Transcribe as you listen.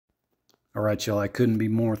All right, y'all, I couldn't be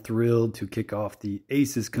more thrilled to kick off the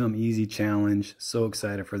Aces Come Easy Challenge. So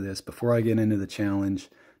excited for this. Before I get into the challenge,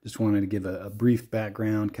 just wanted to give a brief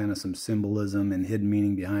background, kind of some symbolism and hidden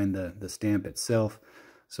meaning behind the stamp itself.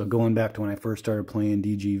 So going back to when I first started playing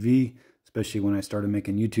DGV, especially when I started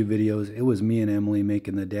making YouTube videos, it was me and Emily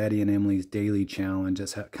making the Daddy and Emily's Daily Challenge.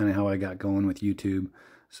 That's kind of how I got going with YouTube.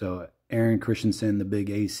 So Aaron Christensen, the big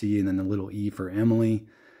AC, and then the little E for Emily.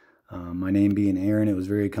 My name being Aaron, it was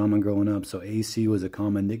very common growing up, so AC was a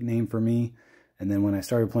common nickname for me. And then when I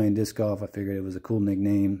started playing disc golf, I figured it was a cool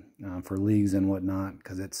nickname for leagues and whatnot,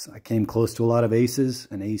 because I came close to a lot of aces,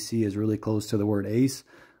 and AC is really close to the word ace,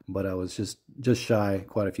 but I was just shy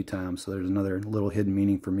quite a few times, so there's another little hidden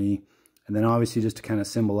meaning for me. And then obviously just to kind of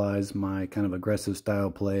symbolize my kind of aggressive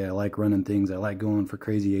style play. I like running things, I like going for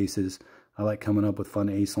crazy aces, I like coming up with fun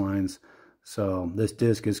ace lines. So this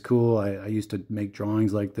disc is cool. I used to make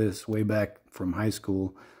drawings like this way back from high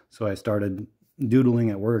school. So I started doodling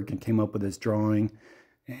at work and came up with this drawing.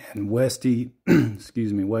 And Westy,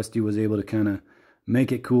 excuse me, Westy was able to kind of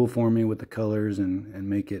make it cool for me with the colors and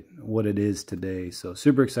make it what it is today. So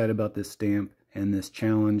super excited about this stamp and this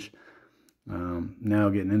challenge. Now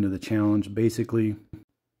getting into the challenge, basically,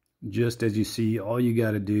 just as you see, all you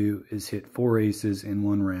got to do is hit 4 aces in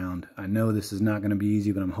one round. I know this is not going to be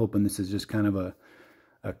easy, but I'm hoping this is just kind of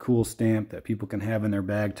a cool stamp that people can have in their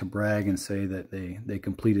bag to brag and say that they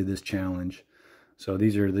completed this challenge. So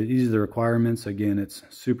these are the requirements. Again, it's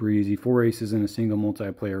super easy. 4 aces in a single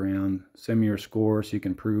multiplayer round. Send me your score so you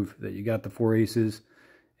can prove that you got the 4 aces.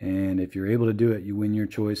 And if you're able to do it, you win your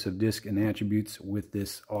choice of disc and attributes with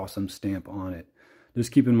this awesome stamp on it.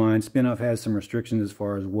 Just keep in mind, Spinoff has some restrictions as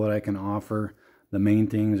far as what I can offer. The main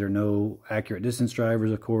things are no accurate distance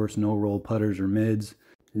drivers, of course, no roll putters or mids,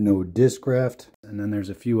 no disc graft, and then there's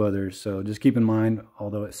a few others. So just keep in mind,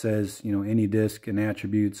 although it says, you know, any disc and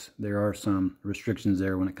attributes, there are some restrictions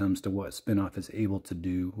there when it comes to what Spinoff is able to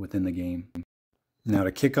do within the game. Now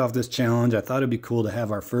to kick off this challenge, I thought it'd be cool to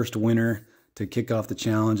have our first winner to kick off the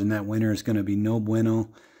challenge, and that winner is going to be No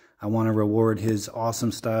Bueno. I want to reward his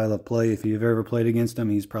awesome style of play. If you've ever played against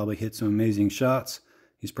him, he's probably hit some amazing shots.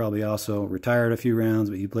 He's probably also retired a few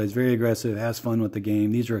rounds, but he plays very aggressive, has fun with the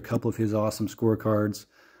game. These are a couple of his awesome scorecards.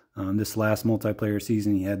 This last multiplayer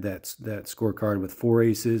season, he had that scorecard with 4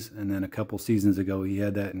 aces, and then a couple seasons ago, he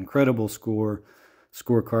had that incredible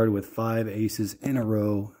scorecard with 5 aces in a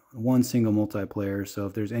row, one single multiplayer. So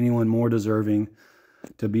if there's anyone more deserving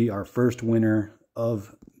to be our first winner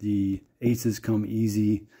of the Aces Come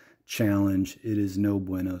Easy challenge, it is No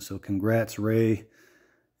Bueno. So congrats, Ray.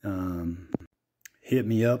 Hit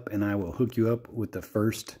me up and I will hook you up with the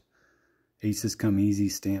first Aces Come Easy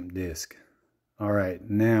stamp disc. All right,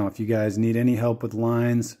 now if you guys need any help with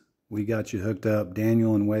lines, we got you hooked up.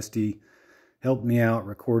 Daniel and Westy helped me out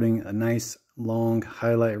recording a nice long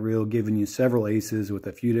highlight reel, giving you several aces with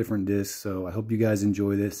a few different discs. So I hope you guys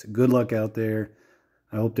enjoy this. Good luck out there.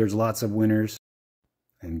 I hope there's lots of winners,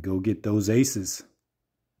 and go get those aces.